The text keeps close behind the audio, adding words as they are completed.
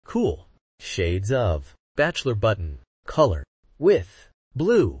Cool. Shades of Bachelor Button. Color. With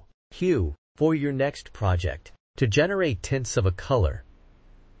blue hue. For your next project, to generate tints of a color,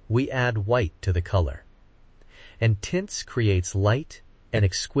 we add white to the color. And tints creates light and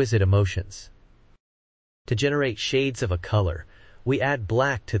exquisite emotions. To generate shades of a color, we add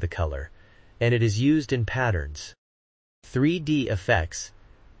black to the color, and it is used in patterns. 3D effects,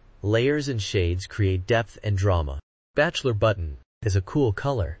 layers and shades create depth and drama. Bachelor Button is a cool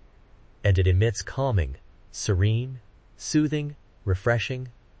color, and it emits calming, serene, soothing, refreshing,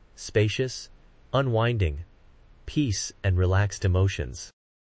 spacious, unwinding, peace and relaxed emotions.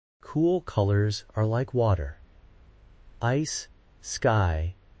 Cool colors are like water, ice,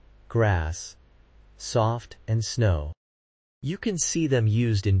 sky, grass, soft and snow. You can see them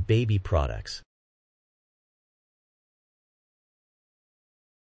used in baby products,